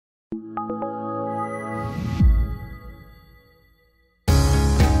Today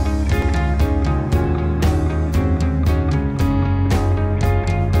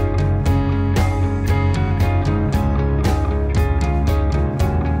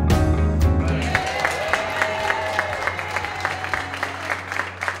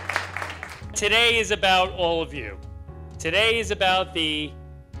is about all of you. Today is about the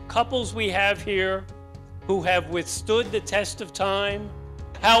couples we have here who have withstood the test of time.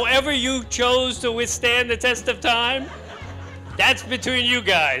 However you chose to withstand the test of time, that's between you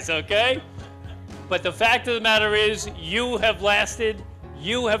guys, okay? But the fact of the matter is, you have lasted,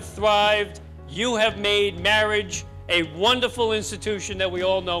 you have thrived, you have made marriage a wonderful institution that we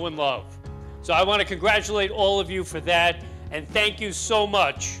all know and love. So I want to congratulate all of you for that, and thank you so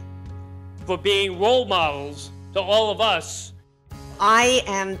much for being role models to all of us. I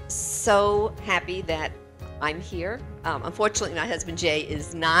am so happy that I'm here. Unfortunately, my husband Jay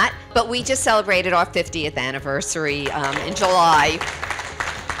is not, but we just celebrated our 50th anniversary in July.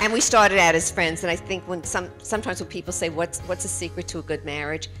 And we started out as friends, and I think sometimes when people say, what's the secret to a good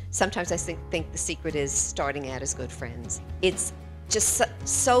marriage? Sometimes I think the secret is starting out as good friends. It's just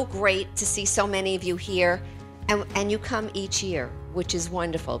so great to see so many of you here, and you come each year, which is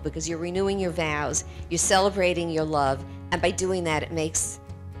wonderful because you're renewing your vows, you're celebrating your love, and by doing that, it makes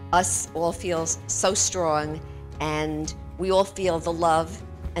us all feel so strong, and we all feel the love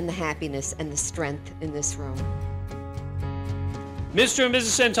and the happiness and the strength in this room. Mr. and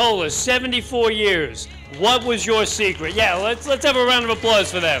Mrs. Santola, 74 years. What was your secret? Yeah, let's have a round of applause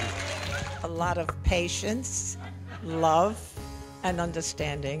for them. A lot of patience, love, and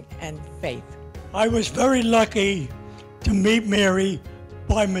understanding, and faith. I was very lucky to meet Mary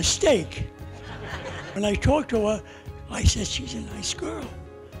by mistake. When I talked to her, I said, she's a nice girl.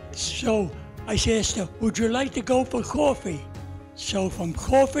 So I asked her, would you like to go for coffee? So from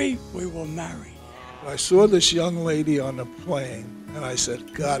coffee, we were married. I saw this young lady on the plane, and I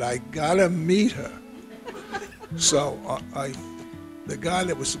said, God, I gotta meet her. So the guy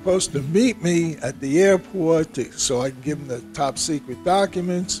that was supposed to meet me at the airport so I could give him the top secret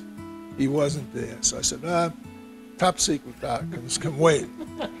documents, he wasn't there. So I said, top secret documents can wait.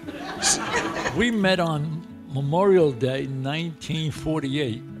 We met on Memorial Day,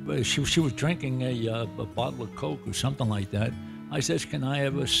 1948. She was drinking a bottle of Coke or something like that. I said, can I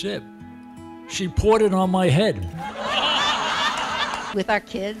have a sip? She poured it on my head. With our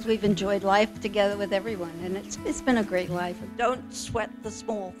kids, we've enjoyed life together with everyone, and it's been a great life. Don't sweat the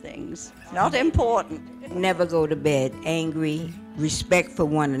small things. Not important. Never go to bed angry, respect for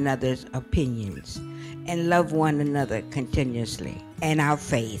one another's opinions, and love one another continuously, and our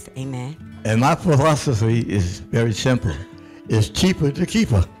faith. Amen. And my philosophy is very simple. It's cheaper to keep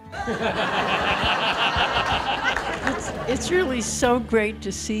her. It's really so great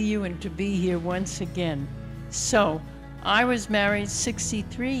to see you and to be here once again. So, I was married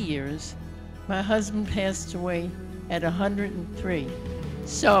 63 years. My husband passed away at 103.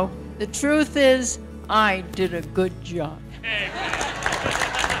 So, the truth is, I did a good job.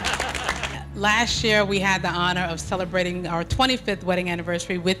 Last year, we had the honor of celebrating our 25th wedding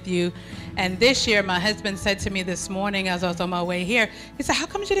anniversary with you. And this year, my husband said to me this morning as I was on my way here, he said, how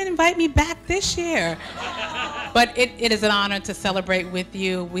come you didn't invite me back this year? But it is an honor to celebrate with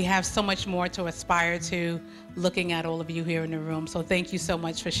you. We have so much more to aspire to, looking at all of you here in the room. So thank you so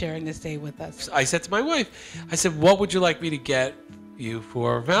much for sharing this day with us. I said to my wife, I said, what would you like me to get you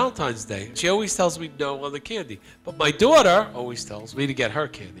for Valentine's Day? She always tells me no on the candy. But my daughter always tells me to get her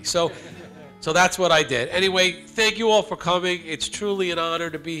candy. So that's what I did. Anyway, thank you all for coming. It's truly an honor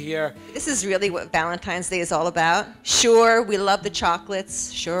to be here. This is really what Valentine's Day is all about. Sure, we love the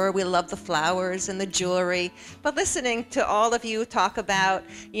chocolates. Sure, we love the flowers and the jewelry. But listening to all of you talk about,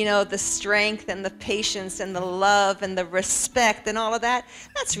 the strength and the patience and the love and the respect and all of that,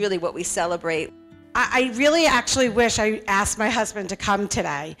 that's really what we celebrate. I really actually wish I asked my husband to come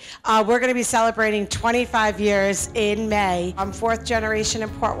today. We're going to be celebrating 25 years in May. I'm 4th generation in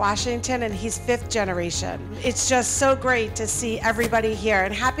Port Washington, and he's 5th generation. It's just so great to see everybody here.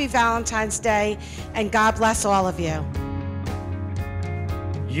 And happy Valentine's Day, and God bless all of you.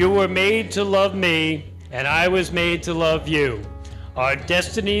 You were made to love me, and I was made to love you. Our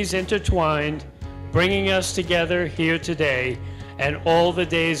destinies intertwined, bringing us together here today and all the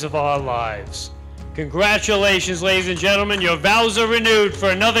days of our lives. Congratulations, ladies and gentlemen. Your vows are renewed for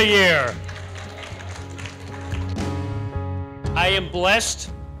another year. I am blessed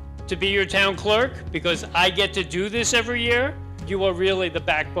to be your town clerk because I get to do this every year. You are really the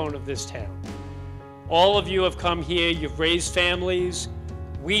backbone of this town. All of you have come here. You've raised families.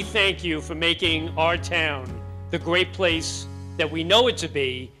 We thank you for making our town the great place that we know it to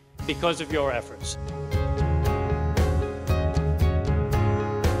be because of your efforts.